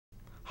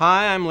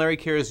Hi, I'm Larry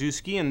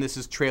Karaszewski, and this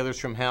is Trailers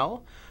from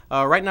Hell.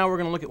 Right now we're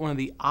going to look at one of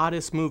the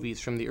oddest movies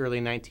from the early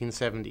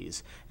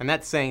 1970s, and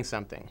that's saying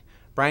something.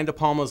 Brian De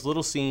Palma's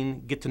little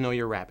scene, Get to Know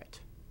Your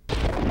Rabbit.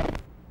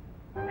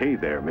 Hey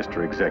there,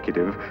 Mr.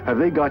 Executive. Have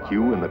they got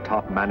you in the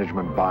top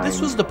management buying? This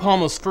was De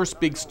Palma's first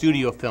big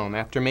studio film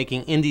after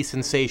making indie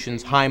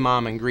sensations Hi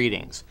Mom and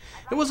Greetings.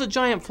 It was a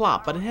giant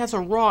flop, but it has a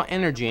raw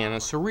energy and a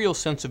surreal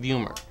sense of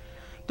humor.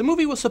 The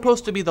movie was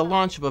supposed to be the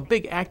launch of a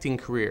big acting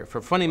career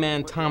for funny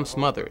man Tom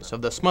Smothers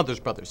of the Smothers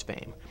Brothers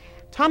fame.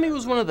 Tommy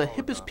was one of the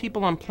hippest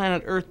people on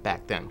planet Earth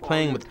back then,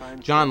 playing with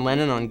John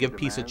Lennon on Give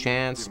Peace a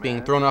Chance,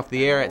 being thrown off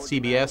the air at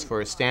CBS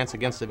for his stance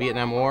against the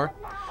Vietnam War.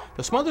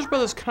 The Smothers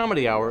Brothers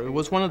Comedy Hour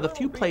was one of the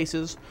few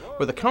places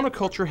where the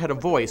counterculture had a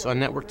voice on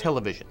network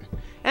television.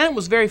 And it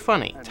was very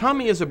funny.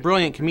 Tommy is a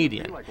brilliant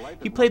comedian.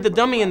 He played the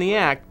dummy in the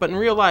act, but in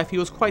real life he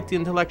was quite the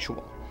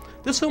intellectual.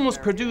 This film was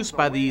produced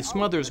by the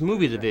Smothers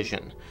movie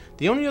division.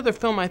 The only other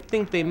film I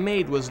think they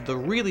made was the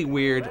really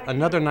weird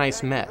Another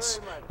Nice Mess,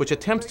 which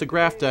attempts to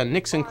graft a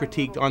Nixon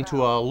critique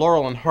onto a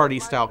Laurel and Hardy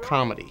style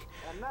comedy.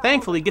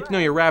 Thankfully, Get to Know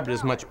Your Rabbit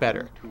is much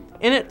better.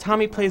 In it,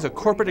 Tommy plays a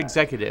corporate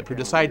executive who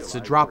decides to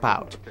drop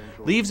out,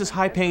 leaves his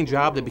high-paying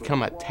job to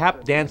become a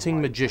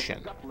tap-dancing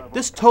magician.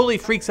 This totally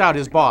freaks out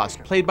his boss,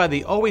 played by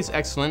the always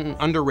excellent and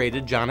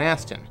underrated John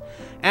Astin.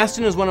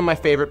 Astin is one of my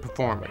favorite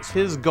performers.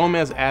 His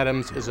Gomez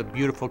Addams is a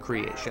beautiful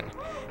creation,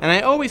 and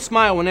I always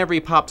smile whenever he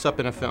pops up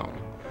in a film.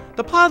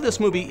 The plot of this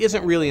movie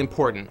isn't really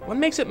important. What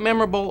makes it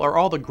memorable are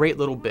all the great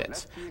little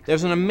bits.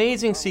 There's an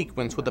amazing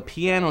sequence with a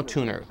piano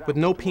tuner with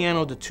no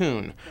piano to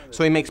tune,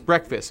 so he makes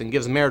breakfast and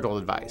gives marital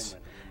advice.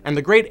 And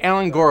the great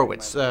Alan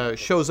Gorowitz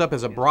shows up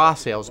as a bra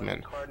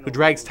salesman who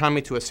drags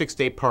Tommy to a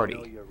six-day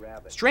party.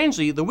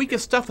 Strangely, the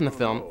weakest stuff in the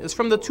film is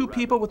from the two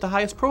people with the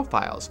highest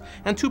profiles,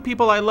 and two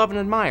people I love and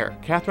admire,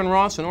 Catherine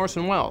Ross and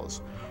Orson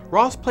Welles.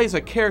 Ross plays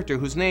a character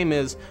whose name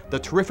is the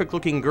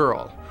terrific-looking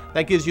girl.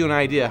 That gives you an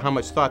idea how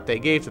much thought they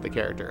gave to the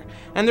character.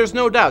 And there's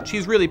no doubt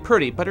she's really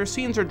pretty, but her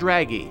scenes are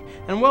draggy,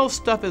 and Welles'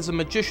 stuff as a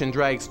magician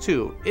drags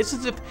too. It's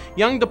as if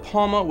young De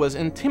Palma was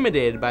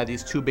intimidated by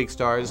these two big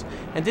stars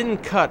and didn't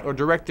cut or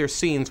direct their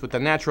scenes with the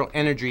natural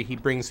energy he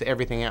brings to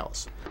everything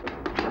else.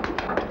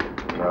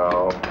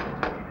 No.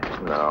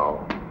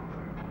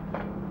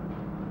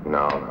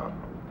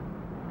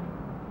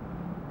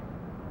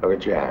 Look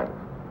at your hand.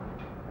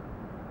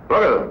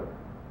 Look at them.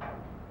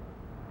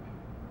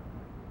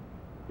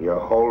 You're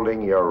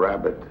holding your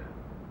rabbit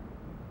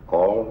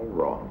all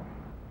wrong.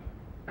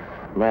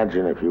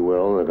 Imagine, if you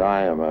will, that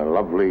I am a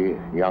lovely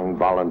young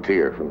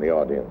volunteer from the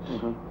audience.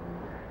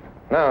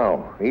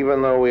 Now,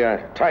 even though we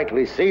are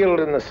tightly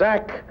sealed in the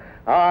sack,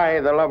 I,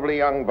 the lovely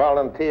young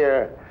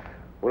volunteer,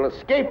 will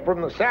escape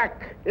from the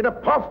sack in a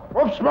puff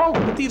of smoke.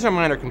 But these are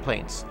minor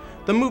complaints.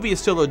 The movie is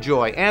still a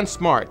joy and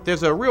smart.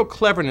 There's a real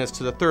cleverness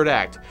to the third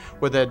act,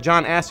 where the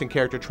John Astin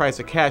character tries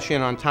to cash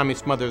in on Tommy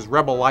Smothers'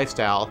 rebel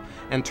lifestyle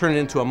and turn it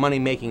into a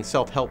money-making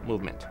self-help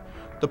movement.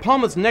 De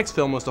Palma's next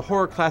film was the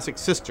horror classic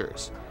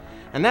Sisters,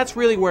 and that's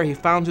really where he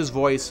found his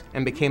voice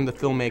and became the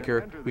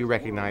filmmaker we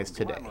recognize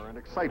today.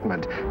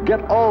 Excitement.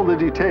 Get all the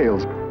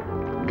details.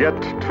 Get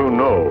to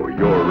know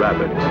your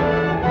rabbit.